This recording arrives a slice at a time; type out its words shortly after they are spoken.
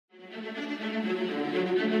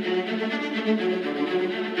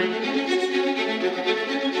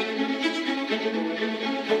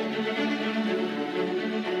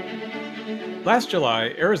Last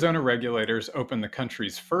July, Arizona regulators opened the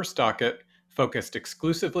country's first docket focused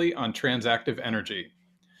exclusively on transactive energy.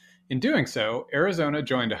 In doing so, Arizona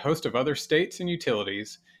joined a host of other states and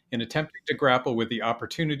utilities in attempting to grapple with the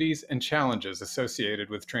opportunities and challenges associated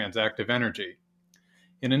with transactive energy.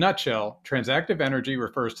 In a nutshell, transactive energy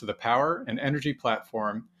refers to the power and energy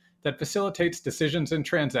platform that facilitates decisions and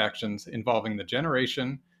transactions involving the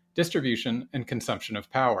generation, distribution, and consumption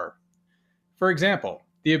of power. For example,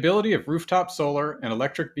 the ability of rooftop solar and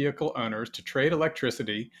electric vehicle owners to trade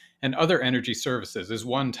electricity and other energy services is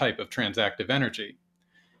one type of transactive energy.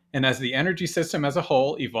 And as the energy system as a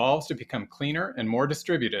whole evolves to become cleaner and more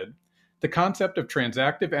distributed, the concept of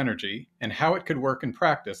transactive energy and how it could work in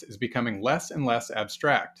practice is becoming less and less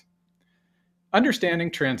abstract.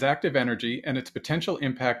 Understanding transactive energy and its potential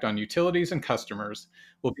impact on utilities and customers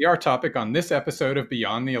will be our topic on this episode of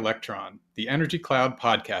Beyond the Electron, the Energy Cloud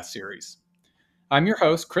podcast series. I'm your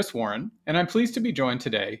host, Chris Warren, and I'm pleased to be joined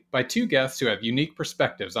today by two guests who have unique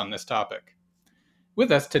perspectives on this topic.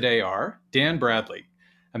 With us today are Dan Bradley,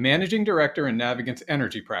 a managing director in Navigant's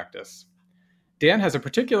energy practice. Dan has a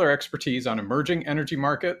particular expertise on emerging energy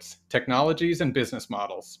markets, technologies, and business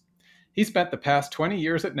models. He spent the past 20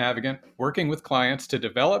 years at Navigant working with clients to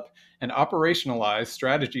develop and operationalize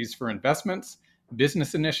strategies for investments,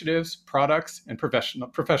 business initiatives, products, and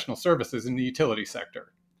professional services in the utility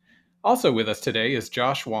sector. Also with us today is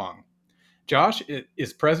Josh Wong. Josh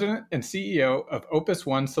is president and CEO of Opus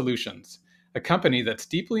One Solutions, a company that's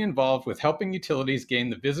deeply involved with helping utilities gain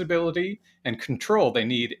the visibility and control they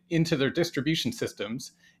need into their distribution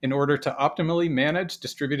systems in order to optimally manage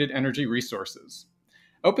distributed energy resources.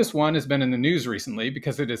 Opus One has been in the news recently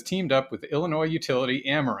because it has teamed up with Illinois utility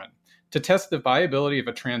Ameren to test the viability of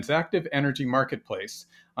a transactive energy marketplace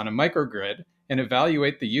on a microgrid and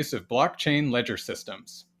evaluate the use of blockchain ledger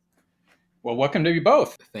systems. Well, welcome to you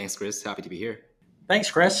both. Thanks, Chris. Happy to be here. Thanks,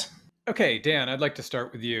 Chris. Okay, Dan, I'd like to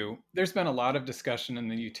start with you. There's been a lot of discussion in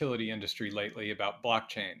the utility industry lately about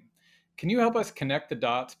blockchain. Can you help us connect the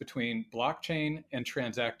dots between blockchain and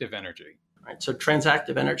transactive energy? All right, so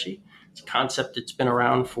transactive energy is a concept that's been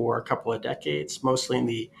around for a couple of decades, mostly in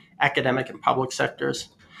the academic and public sectors.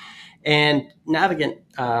 And Navigant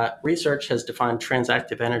research has defined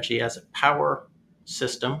transactive energy as a power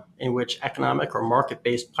system in which economic or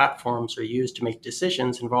market-based platforms are used to make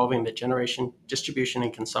decisions involving the generation, distribution,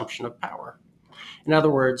 and consumption of power. In other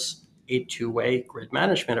words, a two-way grid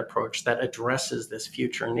management approach that addresses this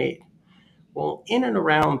future need. Well, in and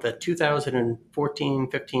around the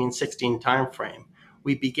 2014, 15, 16 timeframe,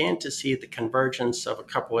 we began to see the convergence of a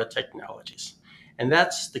couple of technologies. And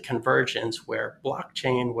that's the convergence where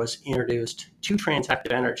blockchain was introduced to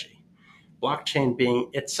transactive energy. Blockchain being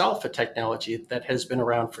itself a technology that has been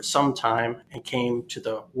around for some time and came to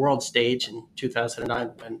the world stage in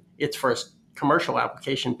 2009 when its first commercial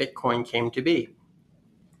application, Bitcoin, came to be.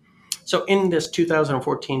 So in this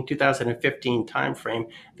 2014-2015 timeframe,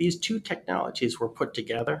 these two technologies were put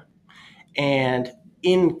together, and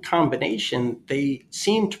in combination, they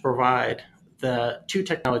seem to provide the two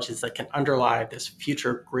technologies that can underlie this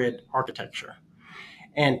future grid architecture.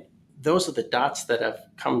 And those are the dots that have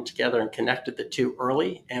come together and connected the two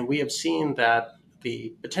early. And we have seen that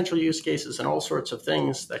the potential use cases and all sorts of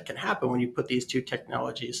things that can happen when you put these two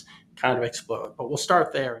technologies kind of explode. But we'll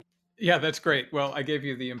start there. Yeah, that's great. Well, I gave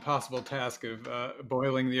you the impossible task of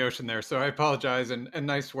boiling the ocean there, so I apologize and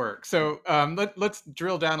nice work. So let's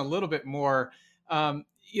drill down a little bit more.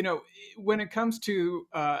 When it comes to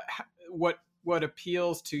what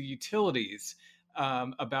appeals to utilities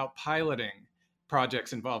about piloting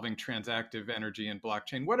projects involving transactive energy and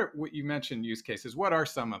blockchain, what you mentioned use cases. What are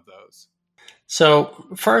some of those? So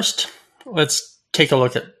first, let's take a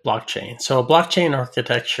look at blockchain. So a blockchain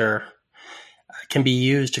architecture can be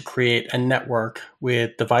used to create a network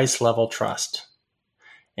with device-level trust.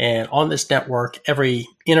 And on this network, every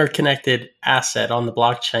interconnected asset on the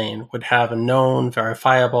blockchain would have a known,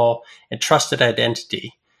 verifiable, and trusted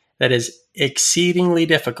identity that is exceedingly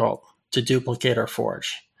difficult to duplicate or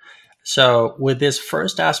forge. So with this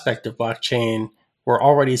first aspect of blockchain, we're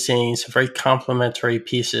already seeing some very complementary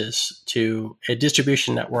pieces to a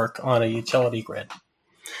distribution network on a utility grid.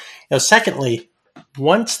 Now, secondly,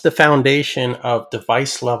 once the foundation of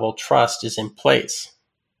device-level trust is in place,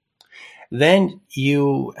 then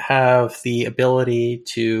you have the ability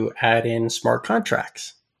to add in smart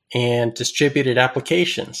contracts and distributed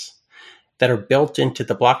applications that are built into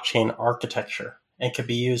the blockchain architecture and can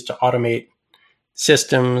be used to automate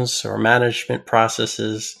systems or management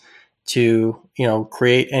processes to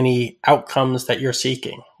create any outcomes that you're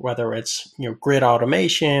seeking, whether it's grid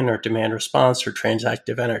automation or demand response or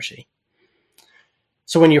transactive energy.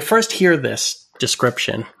 So when you first hear this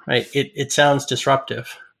description, right, it sounds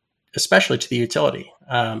disruptive, especially to the utility.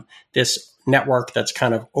 This network that's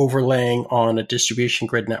kind of overlaying on a distribution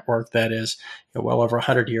grid network that is well over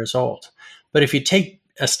 100 years old. But if you take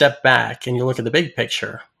a step back and you look at the big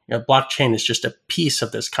picture, blockchain is just a piece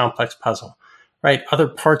of this complex puzzle, right? Other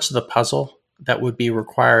parts of the puzzle that would be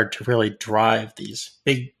required to really drive these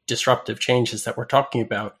big disruptive changes that we're talking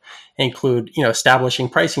about include, establishing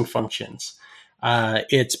pricing functions.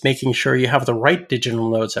 It's making sure you have the right digital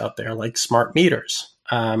nodes out there, like smart meters,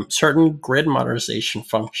 certain grid modernization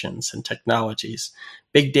functions and technologies,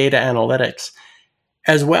 big data analytics,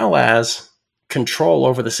 as well as control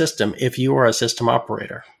over the system if you are a system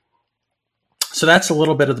operator. So that's a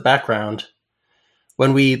little bit of the background.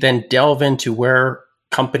 When we then delve into where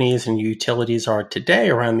companies and utilities are today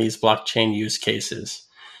around these blockchain use cases,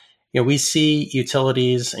 we see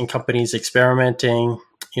utilities and companies experimenting,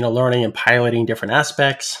 learning and piloting different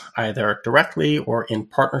aspects, either directly or in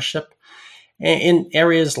partnership, in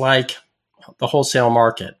areas like the wholesale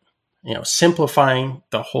market, simplifying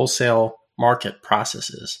the wholesale market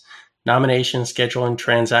processes, nomination, scheduling,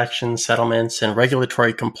 transactions, settlements, and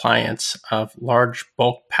regulatory compliance of large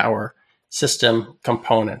bulk power system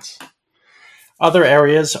components. Other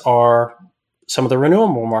areas are some of the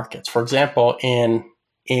renewable markets. For example, in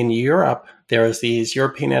Europe, there's these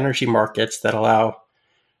European energy markets that allow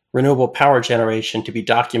renewable power generation to be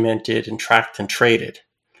documented and tracked and traded.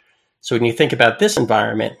 So when you think about this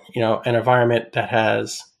environment, an environment that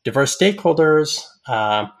has diverse stakeholders,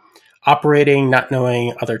 operating, not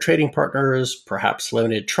knowing other trading partners, perhaps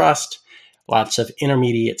limited trust, lots of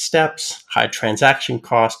intermediate steps, high transaction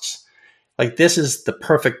costs. Like, this is the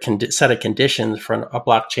perfect set of conditions for a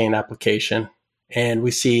blockchain application. And we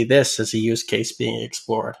see this as a use case being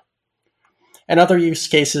explored. And other use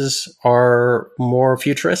cases are more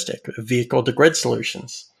futuristic, vehicle to grid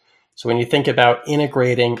solutions. So when you think about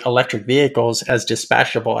integrating electric vehicles as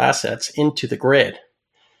dispatchable assets into the grid,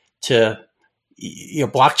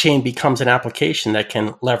 blockchain becomes an application that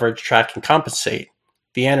can leverage, track, and compensate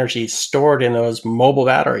the energy stored in those mobile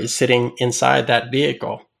batteries sitting inside that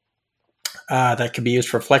vehicle. That could be used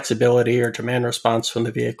for flexibility or demand response when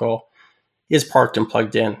the vehicle is parked and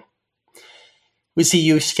plugged in. We see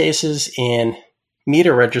use cases in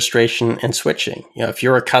meter registration and switching. If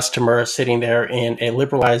you're a customer sitting there in a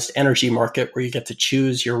liberalized energy market where you get to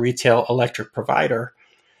choose your retail electric provider,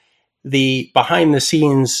 the behind the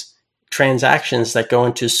scenes transactions that go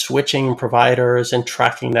into switching providers and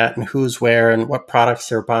tracking that and who's where and what products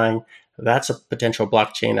they're buying, that's a potential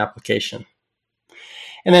blockchain application.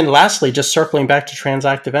 And then lastly, just circling back to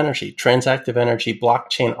transactive energy. Transactive energy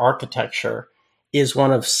blockchain architecture is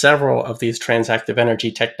one of several of these transactive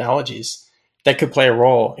energy technologies that could play a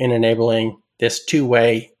role in enabling this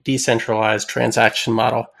two-way decentralized transaction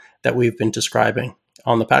model that we've been describing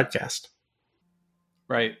on the podcast.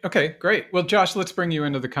 Right. Okay, great. Well, Josh, let's bring you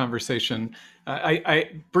into the conversation.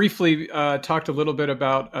 I briefly talked a little bit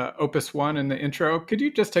about Opus One in the intro. Could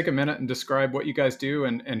you just take a minute and describe what you guys do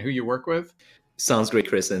and who you work with? Sounds great,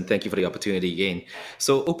 Chris, and thank you for the opportunity again.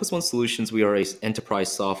 So Opus One Solutions, we are an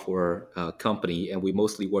enterprise software company, and we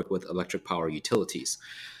mostly work with electric power utilities.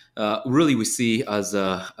 Really, we see, as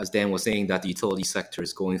Dan was saying, that the utility sector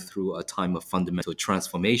is going through a time of fundamental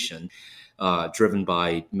transformation, driven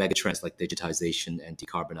by megatrends like digitization and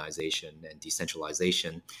decarbonization and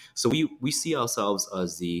decentralization. So we see ourselves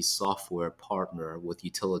as the software partner with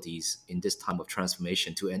utilities in this time of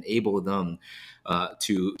transformation to enable them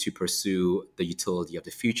to pursue the utility of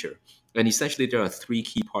the future. And essentially, there are three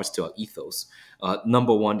key parts to our ethos.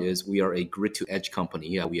 Number one is we are a grid-to-edge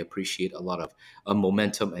company. We appreciate a lot of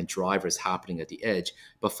momentum and drivers happening at the edge,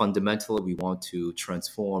 but fundamentally, we want to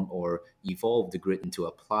transform or evolve the grid into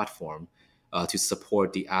a platform to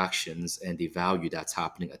support the actions and the value that's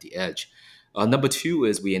happening at the edge. Number two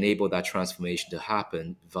is we enable that transformation to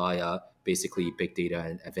happen via basically big data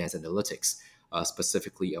and advanced analytics,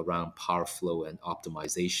 specifically around power flow and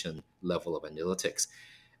optimization level of analytics.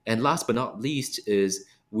 And last but not least is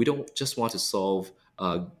we don't just want to solve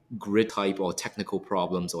grid type or technical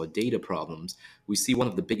problems or data problems. We see one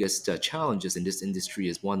of the biggest challenges in this industry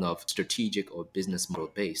is one of strategic or business model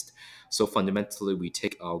based. So fundamentally, we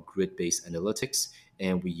take our grid-based analytics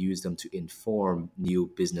and we use them to inform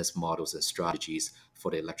new business models and strategies for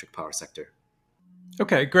the electric power sector.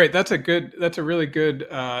 Okay, great. That's a really good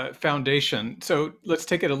foundation. So let's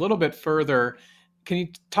take it a little bit further. Can you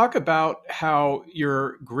talk about how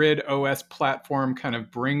your Grid OS platform kind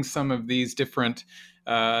of brings some of these different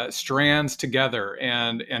strands together,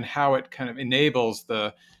 and how it kind of enables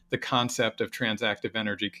the concept of transactive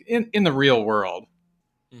energy in the real world.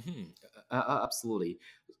 Hmm. Absolutely.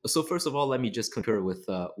 So first of all, let me just concur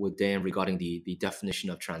with Dan regarding the definition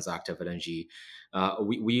of transactive energy.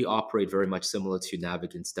 We operate very much similar to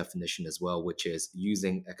Navigant's definition as well, which is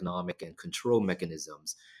using economic and control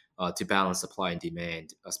mechanisms to balance supply and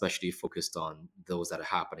demand, especially focused on those that are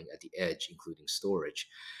happening at the edge, including storage.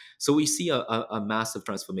 So we see a massive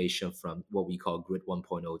transformation from what we call grid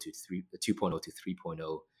 1.0 to 2.0 to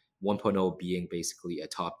 3.0. 1.0 being basically a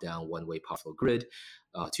top-down one-way power flow grid,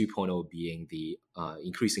 2.0 being the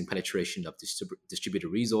increasing penetration of distributed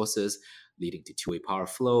resources, leading to two-way power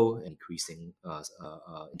flow and increasing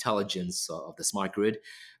intelligence of the smart grid.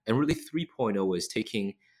 And really 3.0 is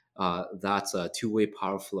taking that two-way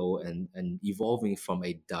power flow and evolving from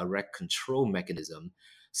a direct control mechanism,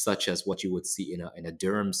 such as what you would see in a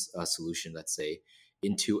DERMS solution, let's say,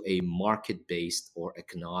 into a market-based or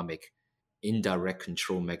economic indirect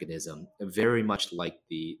control mechanism, very much like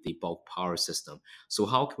the bulk power system. So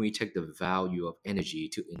how can we take the value of energy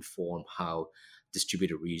to inform how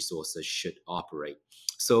distributed resources should operate?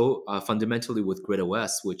 So fundamentally with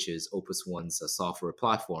GridOS, which is Opus One's software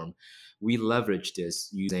platform, we leverage this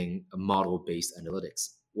using a model-based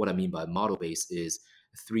analytics. What I mean by model-based is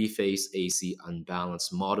a three-phase AC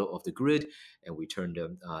unbalanced model of the grid, and we turn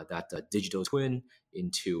that digital twin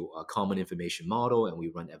into a common information model, and we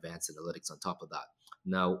run advanced analytics on top of that.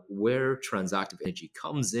 Now, where transactive energy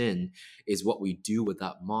comes in is what we do with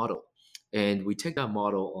that model. And we take that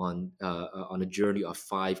model on a journey of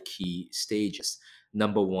 5 key stages.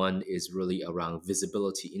 Number one is really around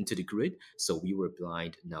visibility into the grid. So we were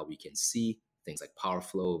blind, now we can see things like power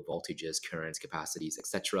flow, voltages, currents, capacities,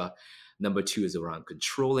 etc. Number two is around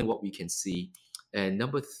controlling what we can see. And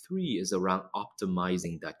number three is around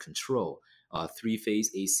optimizing that control.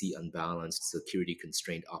 Three-phase AC unbalanced security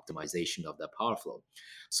constraint optimization of that power flow.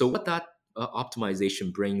 So what that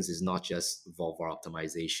optimization brings is not just volvar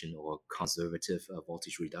optimization or conservative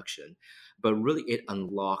voltage reduction, but really it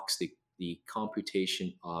unlocks the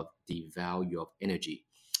computation of the value of energy.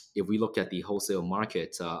 If we look at the wholesale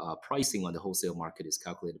market, pricing on the wholesale market is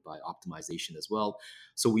calculated by optimization as well.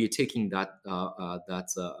 So we are taking that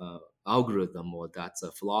algorithm or that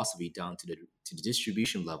philosophy down to the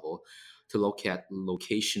distribution level to look at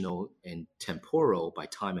locational and temporal by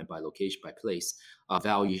time and by location, by place,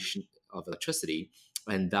 valuation of electricity.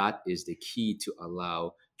 And that is the key to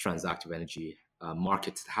allow transactive energy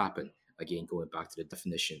markets to happen. Again, going back to the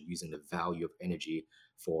definition, using the value of energy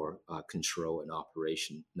for control and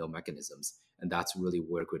operation, mechanisms. And that's really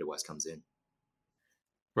where GridOS comes in.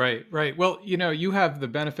 Right, right. Well, you have the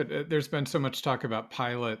benefit. There's been so much talk about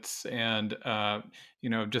pilots and,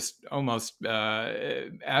 just almost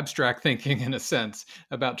abstract thinking in a sense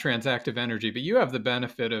about transactive energy. But you have the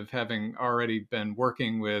benefit of having already been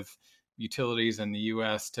working with utilities in the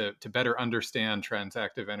U.S. to better understand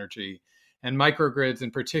transactive energy and microgrids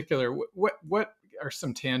in particular. What are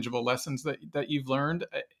some tangible lessons that you've learned?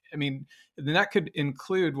 I mean, that could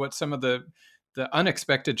include what some of the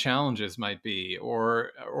unexpected challenges might be,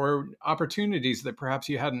 or opportunities that perhaps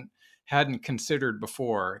you hadn't considered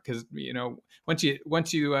before, because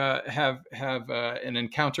once you have an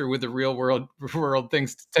encounter with the real world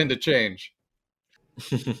things tend to change.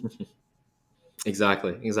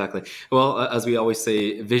 Exactly. Well, as we always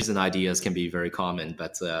say, visions and ideas can be very common,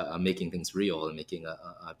 but making things real and making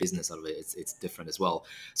a business out of it, it's different as well.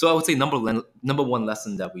 So I would say number one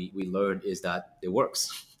lesson that we learned is that it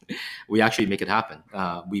works. We actually make it happen.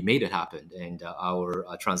 We made it happen, and our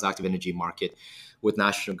transactive energy market with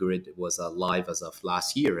National Grid was live as of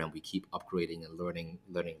last year, and we keep upgrading and learning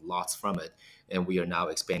lots from it. And we are now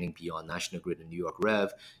expanding beyond National Grid and New York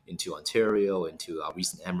Rev into Ontario, into our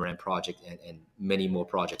recent MRAM project, and many more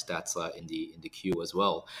projects that's in the queue as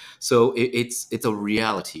well. So it's a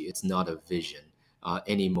reality. It's not a vision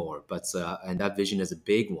anymore, but and that vision is a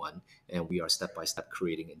big one, and we are step by step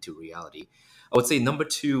creating into reality. I would say number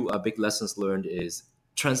two, big lessons learned is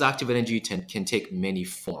transactive energy can take many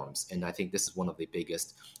forms. And I think this is one of the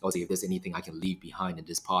biggest, I would say if there's anything I can leave behind in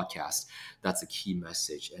this podcast, that's a key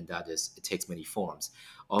message. And that is, it takes many forms.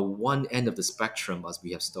 On one end of the spectrum, as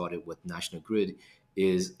we have started with National Grid,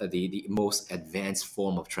 is the most advanced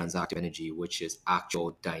form of transactive energy, which is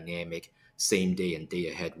actual dynamic same day and day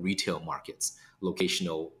ahead retail markets,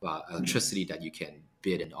 locational electricity that you can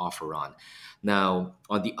bid and offer on. Now,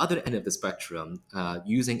 on the other end of the spectrum,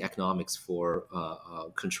 using economics for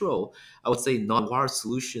control, I would say non-wired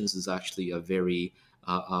solutions is actually a very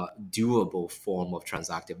doable form of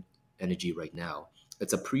transactive energy right now.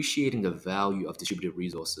 It's appreciating the value of distributed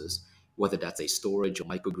resources whether that's a storage or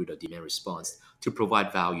microgrid or demand response, to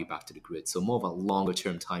provide value back to the grid. So more of a longer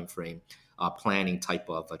term time frame planning type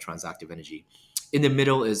of transactive energy. In the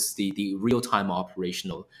middle is the real-time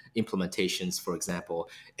operational implementations, for example,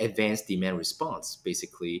 advanced demand response,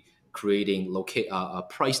 basically creating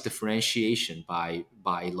price differentiation by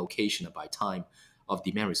location or by time of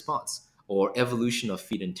demand response, or evolution of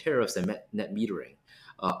feed-in tariffs and net metering.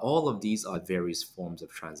 All of these are various forms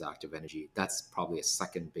of transactive energy. That's probably a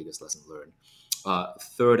second biggest lesson learned.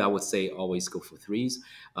 Third, I would say always go for threes.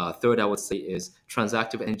 Third, I would say is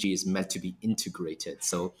transactive energy is meant to be integrated.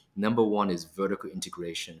 So number one is vertical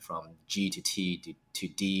integration from G to T to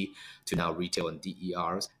D to now retail and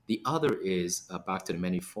DERs. The other is back to the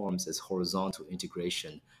many forms is horizontal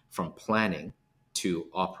integration from planning to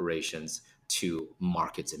operations to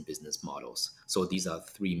markets and business models. So these are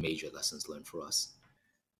three major lessons learned for us.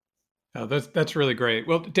 Oh, that's really great.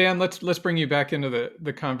 Well, Dan, let's bring you back into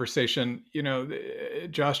the conversation.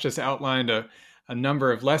 Josh just outlined a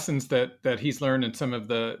number of lessons that he's learned in some of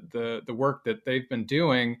the work that they've been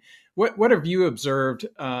doing. What have you observed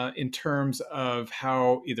in terms of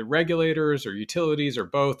how either regulators or utilities or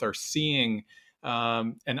both are seeing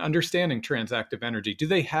and understanding transactive energy? Do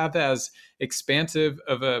they have as expansive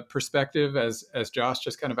of a perspective as Josh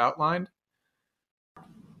just kind of outlined?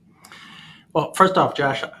 Well, first off,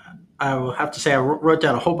 Josh, I will have to say I wrote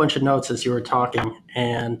down a whole bunch of notes as you were talking,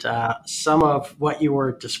 and some of what you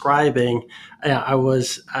were describing, I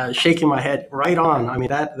was shaking my head right on. I mean,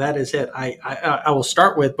 that is it. I will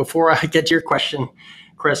start with, before I get to your question,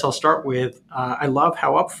 Chris, I'll start with, I love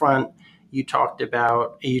how upfront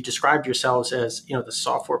you described yourselves as, the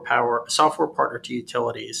software partner to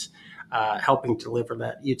utilities, helping deliver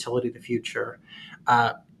that utility of the future.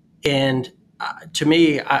 And to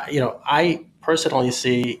me, I personally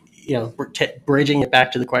see, bridging it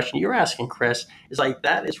back to the question you're asking, Chris, is like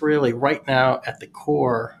that is really right now at the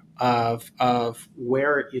core of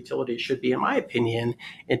where utilities should be, in my opinion,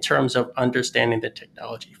 in terms of understanding the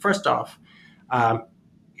technology. First off,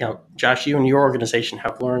 Josh, you and your organization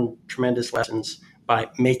have learned tremendous lessons by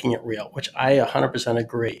making it real, which I 100%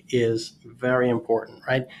 agree is very important,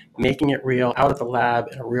 right? Making it real out of the lab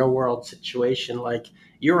in a real world situation like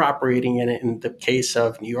you're operating in it in the case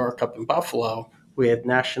of New York up in Buffalo with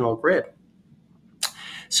National Grid.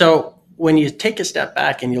 So when you take a step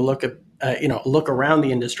back and you look around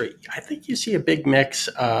the industry, I think you see a big mix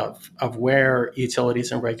of where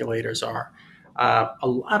utilities and regulators are. A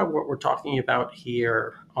lot of what we're talking about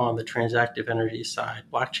here on the transactive energy side,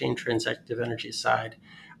 blockchain transactive energy side,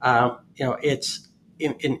 it's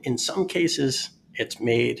in some cases it's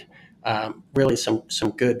made really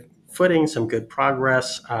some good footing, some good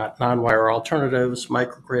progress, non-wire alternatives,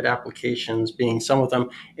 microgrid applications being some of them,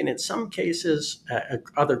 and in some cases,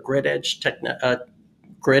 other grid edge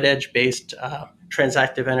based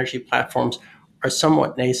transactive energy platforms are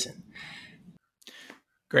somewhat nascent.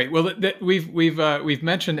 Great. Well, we've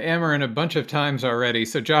mentioned Ameren a bunch of times already.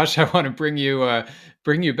 So, Josh, I want to bring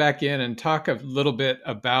you back in and talk a little bit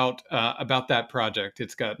about that project.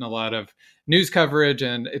 It's gotten a lot of news coverage,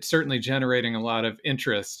 and it's certainly generating a lot of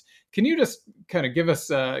interest. Can you just kind of give us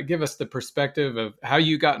the perspective of how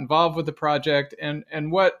you got involved with the project and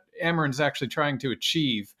what Ameren's actually trying to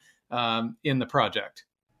achieve in the project?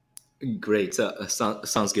 Great.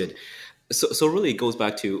 Sounds good. So really it goes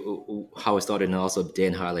back to how I started, and also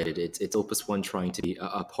Dan highlighted it. It's Opus One trying to be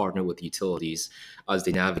a partner with utilities as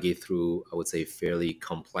they navigate through, I would say, fairly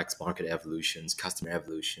complex market evolutions, customer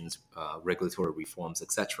evolutions, regulatory reforms,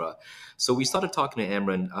 etc. So we started talking to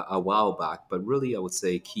Ameren a while back, but really I would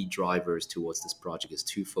say key drivers towards this project is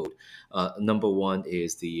twofold. Number one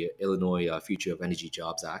is the Illinois Future of Energy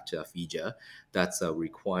Jobs Act, FEJA, that's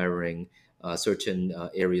requiring certain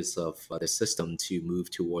areas of the system to move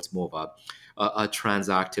towards more of a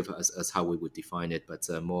transactive, as how we would define it, but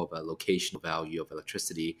more of a locational value of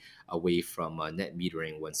electricity away from net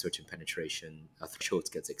metering when certain penetration thresholds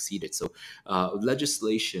gets exceeded. So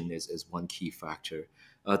legislation is one key factor.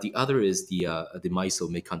 The other is the MISO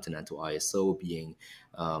Mid-Continental ISO being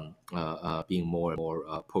more and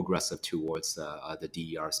more progressive towards the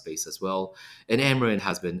DER space as well. And Ameren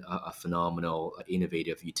has been a phenomenal,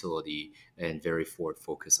 innovative utility and very forward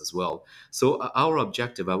focused as well. So our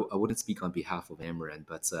objective, I wouldn't speak on behalf of Ameren,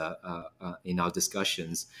 but in our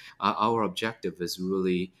discussions, our objective is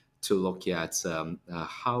really to look at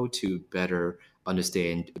how to better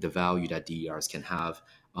understand the value that DERs can have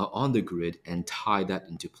on the grid and tie that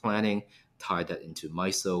into planning, tie that into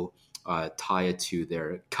MISO, tie it to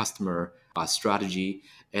their customer strategy,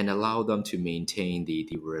 and allow them to maintain the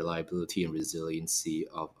reliability and resiliency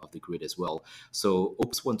of the grid as well. So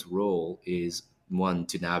Opus One's role is one,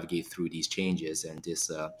 to navigate through these changes and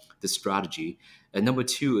this strategy, and number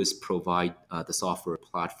two is provide the software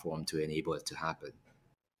platform to enable it to happen.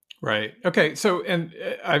 Right. Okay. So, and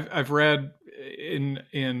I've read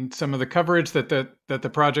in some of the coverage that the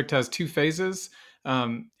project has two phases.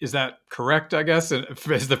 Is that correct? I guess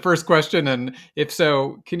is the first question. And if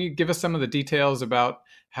so, can you give us some of the details about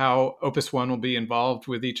how Opus One will be involved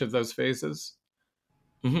with each of those phases?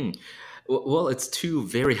 Mm-hmm. Well, it's two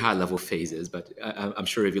very high level phases, but I'm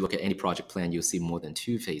sure if you look at any project plan, you'll see more than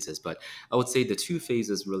two phases. But I would say the two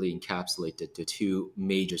phases really encapsulate the two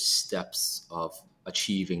major steps of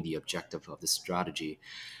achieving the objective of the strategy.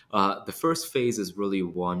 The first phase is really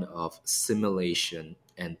one of simulation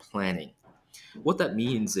and planning. What that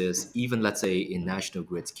means is, even let's say in National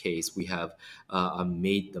Grid's case, we have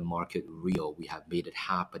made the market real, we have made it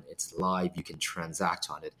happen, it's live, you can transact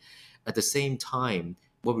on it. At the same time,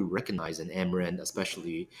 what we recognize in Amarin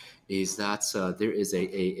especially is that there is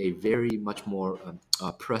a very much more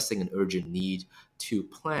pressing and urgent need to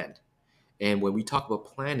plan. And when we talk about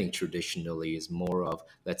planning traditionally is more of,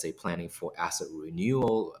 let's say, planning for asset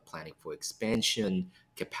renewal, planning for expansion,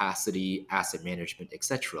 capacity, asset management,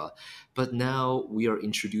 etc. But now we are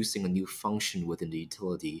introducing a new function within the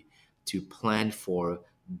utility to plan for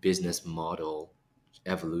business model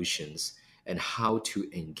evolutions and how to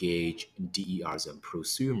engage DERs and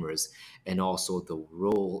prosumers, and also the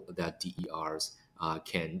role that DERs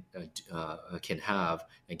can have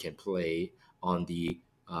and can play on the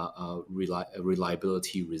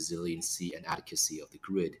reliability, resiliency, and adequacy of the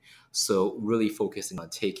grid. So really focusing on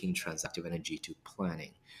taking transactive energy to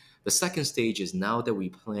planning. The second stage is, now that we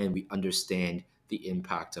plan, we understand the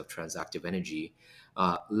impact of transactive energy.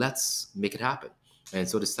 Let's make it happen. And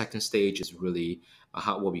so the second stage is really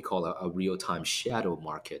what we call a real-time shadow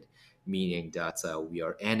market, meaning that we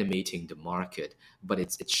are animating the market, but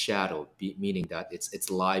it's shadow, meaning that it's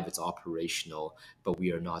live, it's operational, but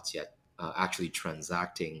we are not yet actually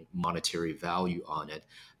transacting monetary value on it,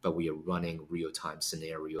 but we are running real-time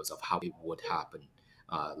scenarios of how it would happen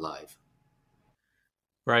live.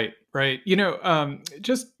 Right, right.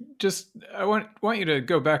 Just I want you to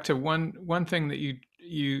go back to one thing that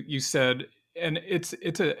you said, and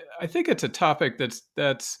I think it's a topic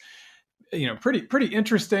that's pretty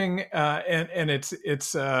interesting, and it's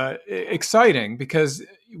exciting, because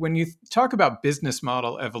when you talk about business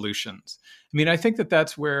model evolutions, I mean, I think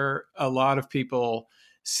that's where a lot of people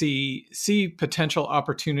see potential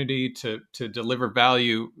opportunity to deliver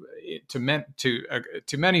value to many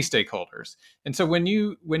stakeholders. And so when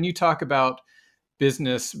you talk about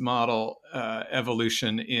business model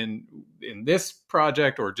evolution in this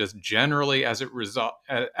project, or just generally as it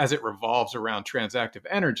revolves around transactive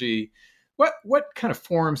energy, what kind of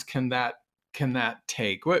forms can that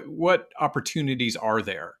take? What opportunities are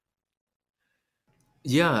there?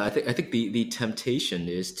 Yeah, I think the temptation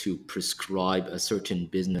is to prescribe a certain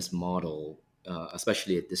business model,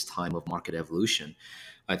 especially at this time of market evolution.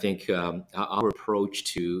 I think our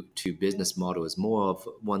approach to business model is more of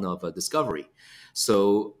one of a discovery.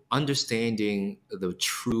 So understanding the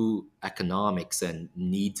true economics and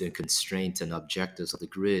needs and constraints and objectives of the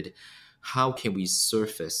grid, how can we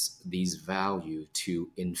surface these value to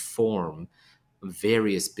inform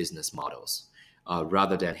various business models?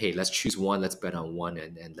 Rather than, hey, let's choose one, let's bet on one,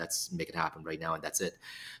 and let's make it happen right now, and that's it.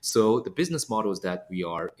 So the business models that we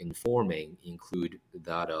are informing include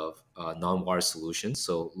that of non-wire solutions,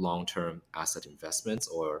 so long-term asset investments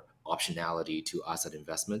or optionality to asset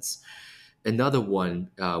investments. Another one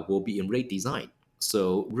will be in rate design.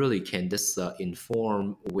 So really, can this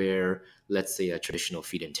inform where, let's say, a traditional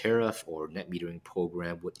feed-in tariff or net metering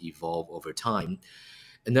program would evolve over time?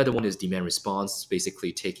 Another one is demand response,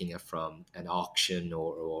 basically taking it from an auction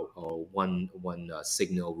or one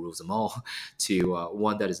signal rules them all to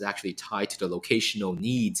one that is actually tied to the locational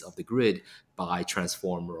needs of the grid by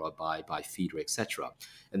transformer or by feeder, etc.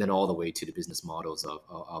 And then all the way to the business models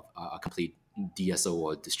of a complete DSO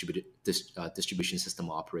or distribution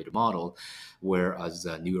system operator model, whereas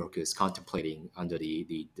New York is contemplating under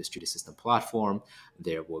the distributed system platform,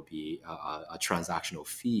 there will be a transactional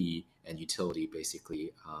fee and utility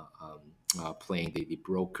basically playing the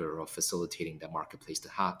broker or facilitating that marketplace to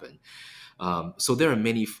happen. So there are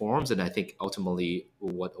many forms, and I think ultimately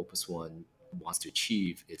what Opus One wants to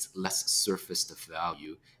achieve is let's surface the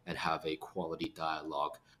value and have a quality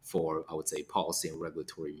dialogue for, I would say, policy and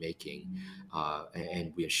regulatory making.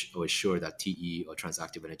 And we are sure that TE or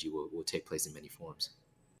transactive energy will take place in many forms.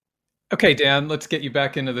 Okay, Dan, let's get you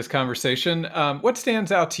back into this conversation. What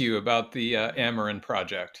stands out to you about the Amarin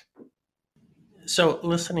project? So,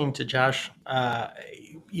 listening to Josh,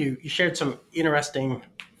 you shared some interesting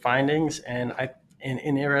findings, and and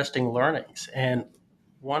interesting learnings. And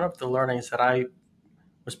one of the learnings that I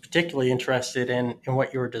was particularly interested in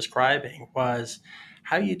what you were describing was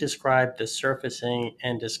how you described the surfacing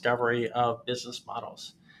and discovery of business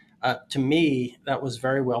models. To me, that was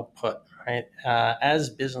very well put, right? As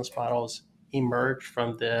business models emerge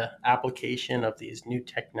from the application of these new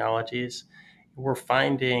technologies, we're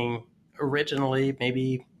finding originally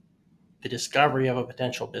maybe the discovery of a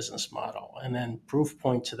potential business model and then proof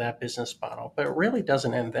points to that business model. But it really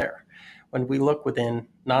doesn't end there. When we look within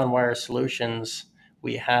non-wire solutions,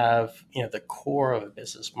 we have the core of a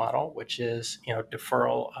business model, which is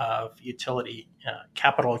deferral of utility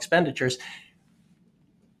capital expenditures.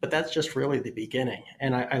 But that's just really the beginning,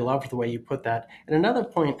 and I love the way you put that. And another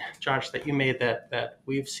point, Josh, that you made that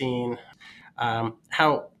we've seen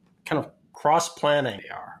how kind of cross planning they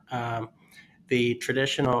are. The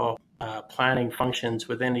traditional planning functions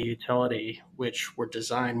within a utility, which were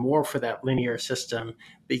designed more for that linear system,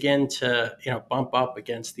 begin to bump up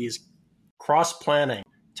against these cross-planning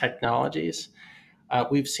technologies.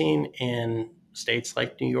 We've seen in states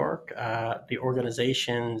like New York, the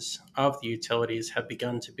organizations of the utilities have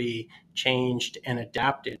begun to be changed and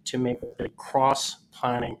adapted to make a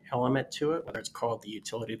cross-planning element to it, whether it's called the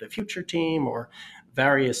Utility of the Future team or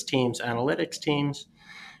various teams, analytics teams.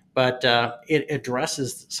 But it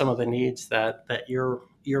addresses some of the needs that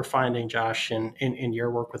you're finding, Josh, in your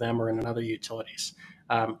work with Ameren and other utilities.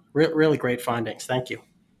 Really great findings. Thank you.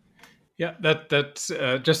 Yeah, that's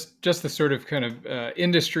just the sort of kind of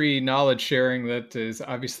industry knowledge sharing that is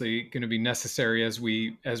obviously going to be necessary as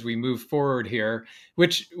we move forward here.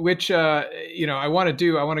 Which I want to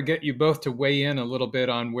do. I want to get you both to weigh in a little bit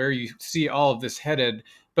on where you see all of this headed.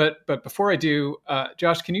 But before I do,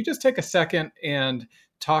 Josh, can you just take a second and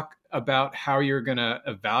talk about how you're going to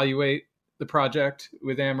evaluate the project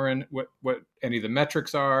with Ameren? What any of the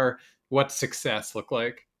metrics are? What success look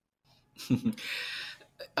like?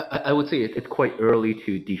 I would say it's quite early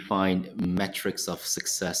to define metrics of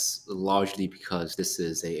success, largely because this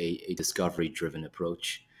is a discovery-driven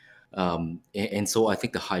approach. And so I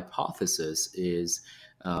think the hypothesis is,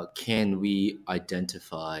 can we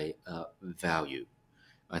identify value?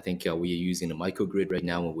 I think we are using a microgrid right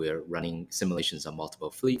now when we're running simulations on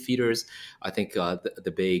multiple fleet feeders. I think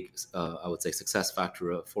the big, I would say, success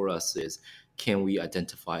factor for us is, can we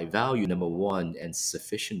identify value, number one, and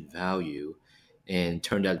sufficient value, and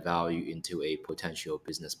turn that value into a potential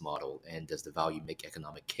business model? And does the value make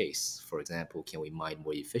economic case? For example, can we mine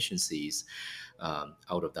more efficiencies out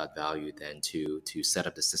of that value than to set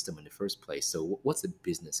up the system in the first place? So what's the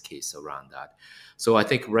business case around that? So I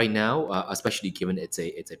think right now, especially given it's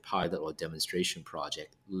a pilot or demonstration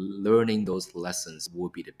project, learning those lessons will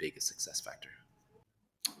be the biggest success factor.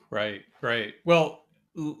 Right. Well,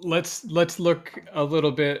 let's look a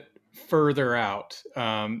little bit further out.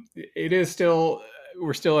 We're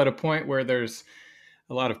still at a point where there's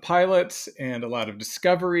a lot of pilots and a lot of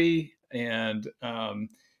discovery and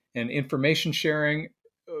information sharing.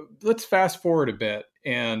 Let's fast forward a bit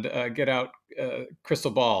and get out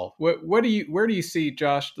crystal ball. Where do you see,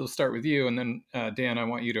 Josh? We'll start with you, and then Dan, I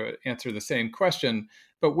want you to answer the same question.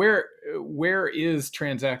 But where is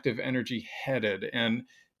Transactive Energy headed, and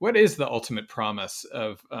what is the ultimate promise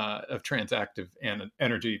of Transactive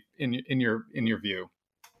Energy in your view?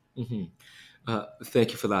 Mm-hmm.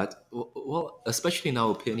 Thank you for that. Well, especially in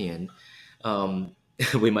our opinion,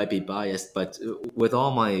 we might be biased, but with all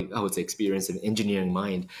my, I would say, experience in engineering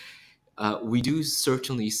mind, we do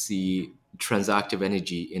certainly see Transactive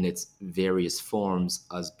Energy in its various forms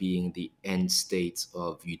as being the end state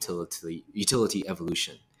of utility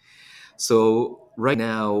evolution. So right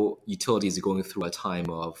now, utilities are going through a time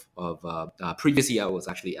of previously it was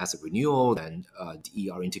actually asset renewal and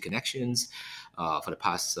DER interconnections for the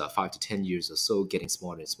past 5 to 10 years or so, getting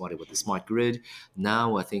smarter and smarter with the smart grid.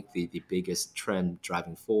 Now, I think the biggest trend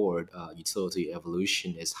driving forward utility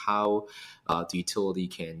evolution is how the utility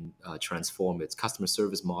can transform its customer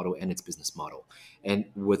service model and its business model. And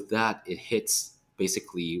with that, it hits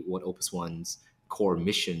basically what Opus One's core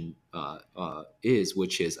mission is,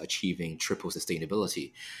 which is achieving triple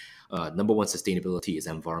sustainability. Number one, sustainability is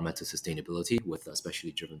environmental sustainability, with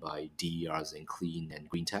especially driven by DERs in clean and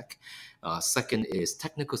green tech. Second is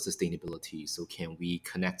technical sustainability. So can we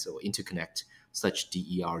connect or interconnect such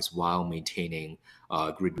DERs while maintaining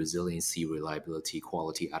grid resiliency, reliability,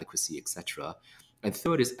 quality, adequacy, etc. And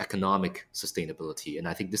third is economic sustainability. And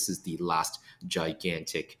I think this is the last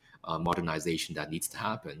gigantic modernization that needs to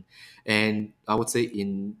happen. And I would say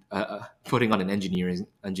in putting on an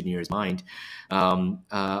engineer's mind,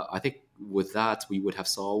 I think with that, we would have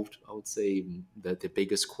solved, I would say, the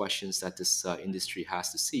biggest questions that this industry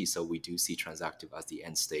has to see. So we do see Transactive as the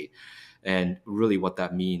end state. And really what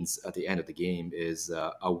that means at the end of the game is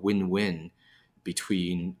a win-win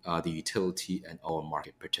between the utility and our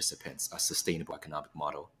market participants, a sustainable economic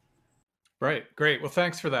model. Right. Great. Well,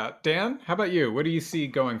 thanks for that. Dan, how about you? What do you see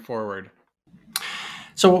going forward?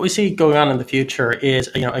 So what we see going on in the future is,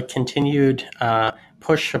 a continued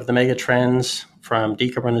push of the mega trends from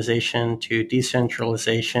decarbonization to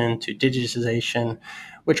decentralization to digitization,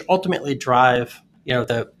 which ultimately drive,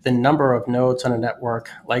 the number of nodes on a network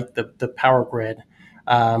like the power grid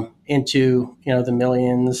into, the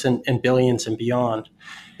millions and billions and beyond.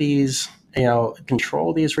 These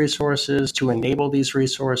control these resources, to enable these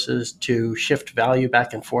resources, to shift value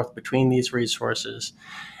back and forth between these resources.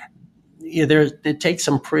 It takes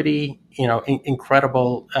some pretty,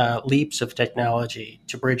 incredible leaps of technology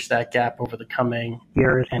to bridge that gap over the coming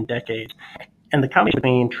years and decades. And the combination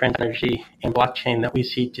between TransEnergy and blockchain that we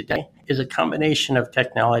see today is a combination of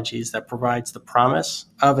technologies that provides the promise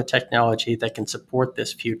of a technology that can support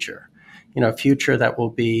this future. A future that will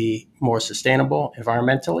be more sustainable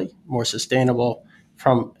environmentally, more sustainable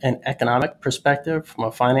from an economic perspective, from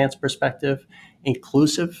a finance perspective,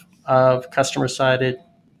 inclusive of customer-sided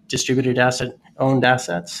distributed owned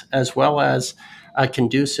assets, as well as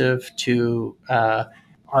conducive to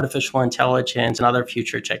artificial intelligence and other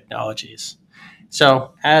future technologies.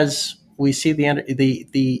 So as we see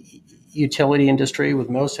the utility industry, with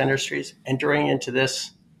most industries entering into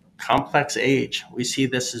this complex age, we see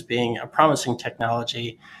this as being a promising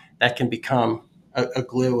technology that can become a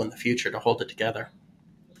glue in the future to hold it together.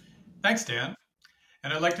 Thanks, Dan.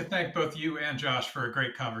 And I'd like to thank both you and Josh for a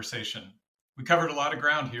great conversation. We covered a lot of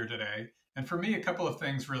ground here today, and for me, a couple of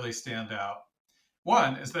things really stand out.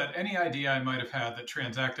 One is that any idea I might have had that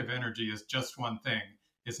Transactive Energy is just one thing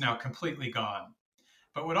is now completely gone.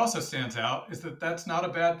 But what also stands out is that that's not a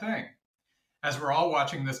bad thing. As we're all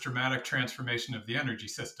watching this dramatic transformation of the energy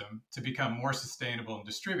system to become more sustainable and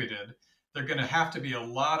distributed, there are going to have to be a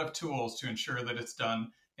lot of tools to ensure that it's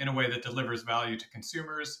done in a way that delivers value to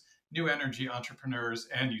consumers, new energy entrepreneurs,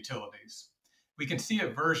 and utilities. We can see a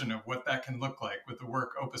version of what that can look like with the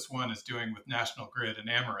work Opus One is doing with National Grid and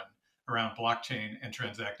Ameren around blockchain and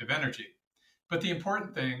Transactive Energy. But the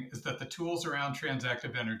important thing is that the tools around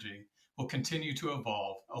Transactive Energy will continue to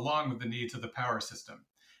evolve along with the needs of the power system.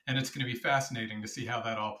 And it's going to be fascinating to see how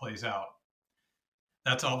that all plays out.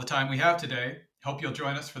 That's all the time we have today. Hope you'll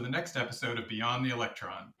join us for the next episode of Beyond the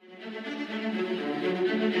Electron.